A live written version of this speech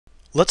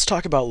Let's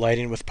talk about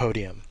lighting with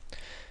Podium.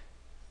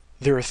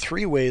 There are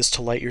three ways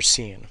to light your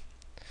scene.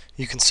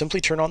 You can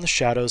simply turn on the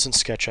shadows in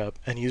SketchUp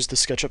and use the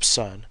SketchUp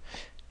Sun.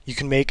 You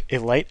can make a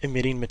light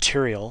emitting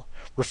material,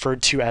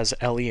 referred to as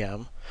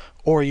LEM,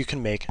 or you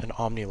can make an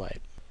Omni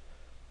Light.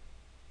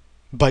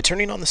 By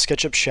turning on the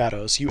SketchUp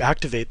shadows, you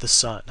activate the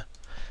sun.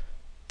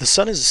 The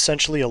sun is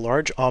essentially a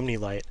large Omni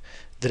Light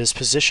that is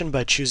positioned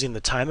by choosing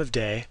the time of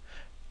day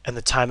and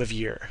the time of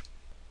year.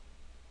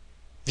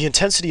 The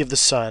intensity of the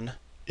sun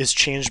is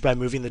changed by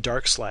moving the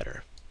dark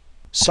slider.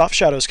 Soft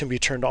shadows can be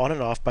turned on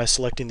and off by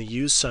selecting the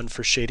Use Sun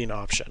for Shading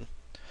option.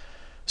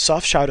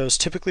 Soft shadows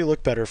typically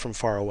look better from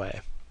far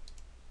away.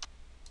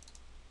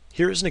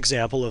 Here is an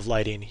example of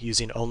lighting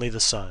using only the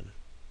sun.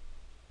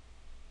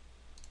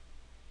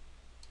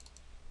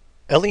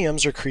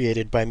 LEMs are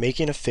created by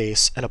making a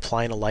face and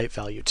applying a light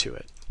value to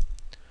it.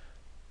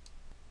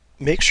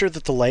 Make sure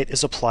that the light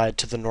is applied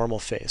to the normal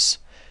face.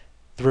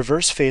 The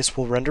reverse face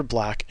will render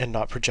black and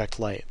not project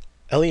light.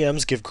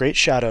 LEMs give great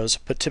shadows,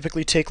 but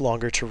typically take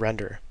longer to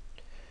render.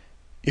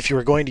 If you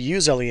are going to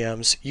use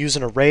LEMs, use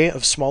an array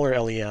of smaller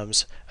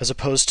LEMs as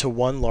opposed to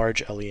one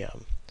large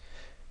LEM.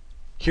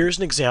 Here's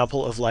an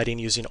example of lighting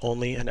using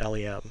only an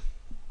LEM.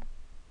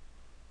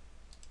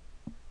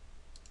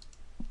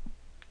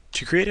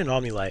 To create an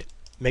Omni Light,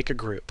 make a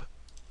group.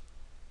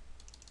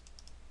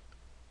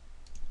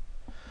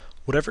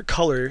 Whatever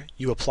color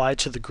you apply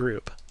to the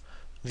group,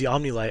 the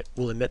Omni Light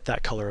will emit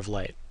that color of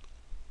light.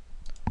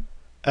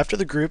 After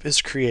the group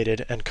is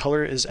created and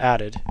color is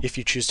added, if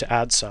you choose to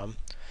add some,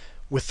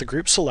 with the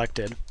group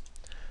selected,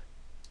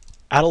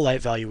 add a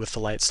light value with the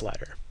light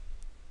slider.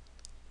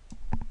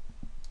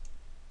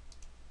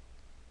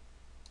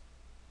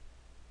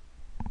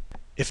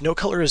 If no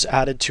color is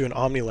added to an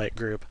Omni Light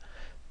group,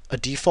 a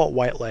default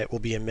white light will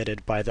be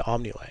emitted by the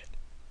Omni Light.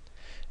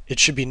 It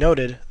should be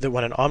noted that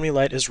when an Omni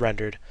Light is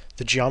rendered,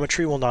 the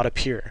geometry will not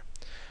appear.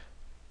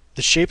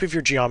 The shape of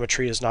your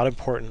geometry is not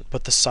important,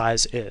 but the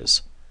size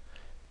is.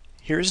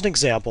 Here is an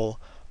example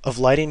of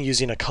lighting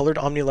using a colored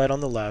Omni Light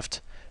on the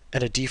left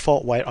and a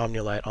default white Omni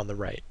Light on the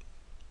right.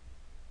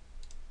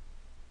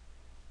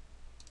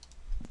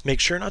 Make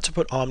sure not to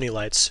put Omni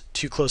Lights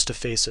too close to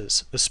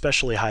faces,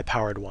 especially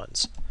high-powered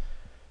ones.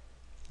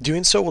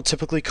 Doing so will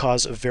typically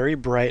cause a very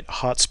bright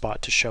hot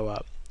spot to show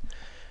up.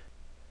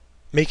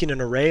 Making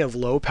an array of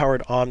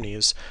low-powered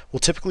Omnis will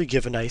typically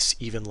give a nice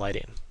even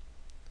lighting.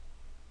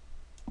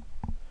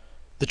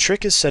 The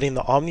trick is setting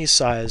the Omni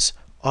size,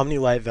 Omni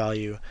Light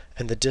value,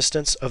 and the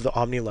distance of the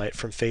Omni Light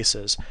from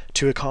faces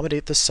to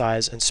accommodate the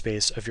size and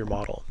space of your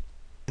model.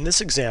 In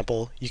this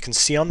example, you can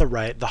see on the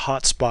right the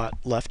hot spot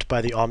left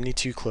by the Omni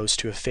too close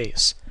to a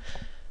face.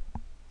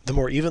 The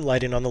more even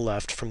lighting on the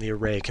left from the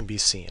array can be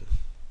seen.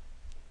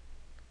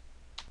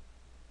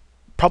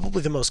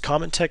 Probably the most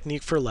common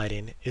technique for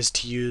lighting is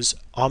to use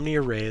Omni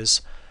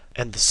Arrays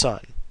and the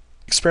sun.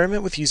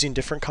 Experiment with using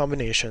different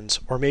combinations,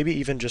 or maybe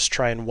even just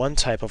trying one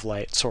type of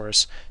light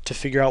source to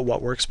figure out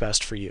what works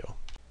best for you.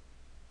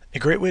 A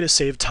great way to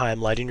save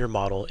time lighting your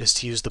model is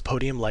to use the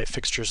Podium Light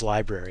Fixtures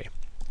library.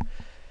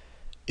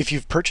 If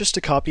you've purchased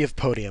a copy of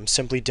Podium,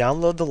 simply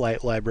download the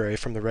light library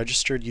from the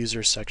Registered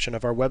Users section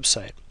of our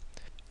website.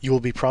 You will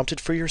be prompted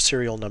for your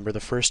serial number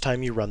the first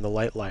time you run the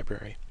light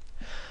library.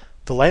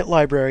 The light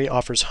library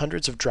offers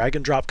hundreds of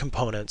drag-and-drop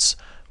components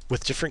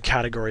with different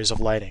categories of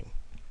lighting.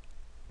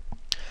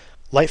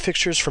 Light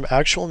fixtures from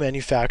actual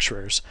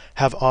manufacturers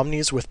have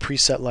Omnis with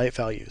preset light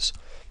values.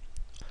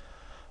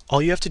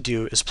 All you have to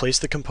do is place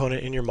the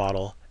component in your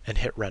model and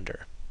hit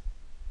render.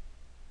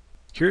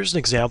 Here's an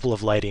example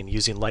of lighting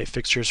using light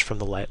fixtures from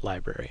the light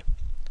library.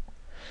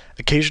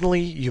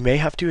 Occasionally, you may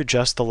have to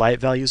adjust the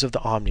light values of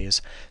the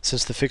Omnis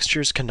since the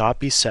fixtures cannot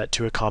be set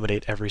to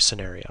accommodate every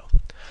scenario.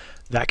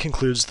 That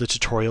concludes the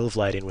tutorial of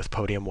lighting with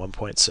Podium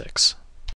 1.6.